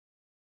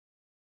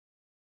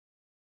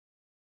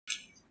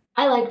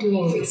I like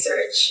doing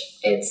research.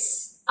 It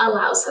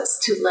allows us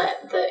to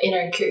let the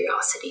inner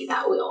curiosity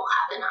that we all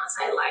have in us.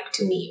 I like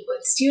to meet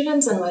with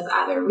students and with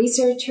other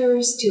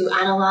researchers to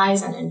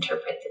analyze and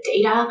interpret the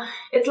data.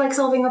 It's like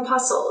solving a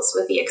puzzle.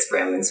 With the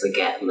experiments, we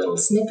get little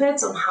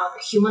snippets on how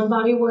the human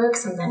body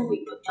works, and then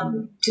we put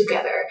them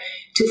together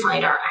to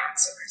find our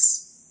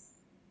answers.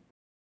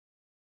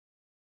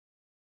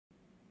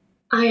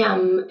 I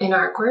am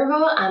Henar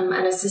Cuervo. I'm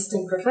an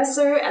assistant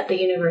professor at the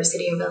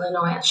University of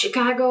Illinois at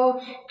Chicago,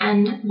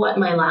 and what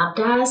my lab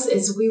does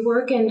is we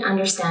work in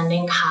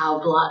understanding how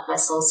blood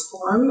vessels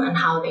form and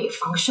how they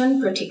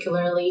function.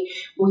 Particularly,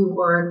 we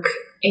work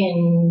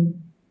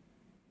in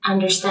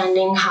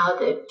understanding how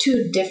the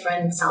two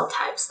different cell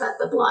types that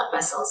the blood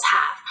vessels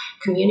have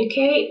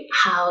communicate,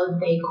 how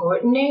they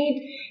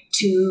coordinate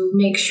to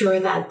make sure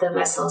that the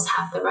vessels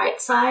have the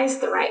right size,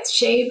 the right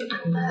shape,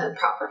 and the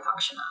proper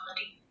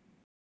functionality.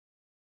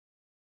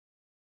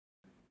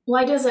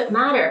 Why does it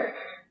matter?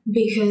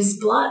 Because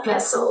blood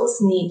vessels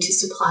need to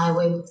supply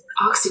with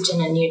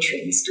oxygen and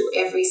nutrients to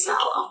every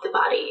cell of the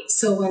body.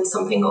 So when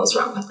something goes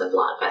wrong with the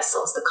blood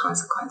vessels, the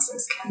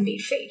consequences can be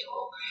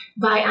fatal.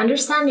 By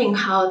understanding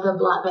how the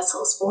blood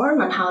vessels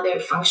form and how they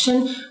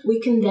function, we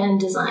can then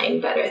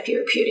design better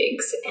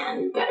therapeutics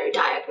and better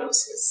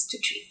diagnosis to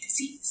treat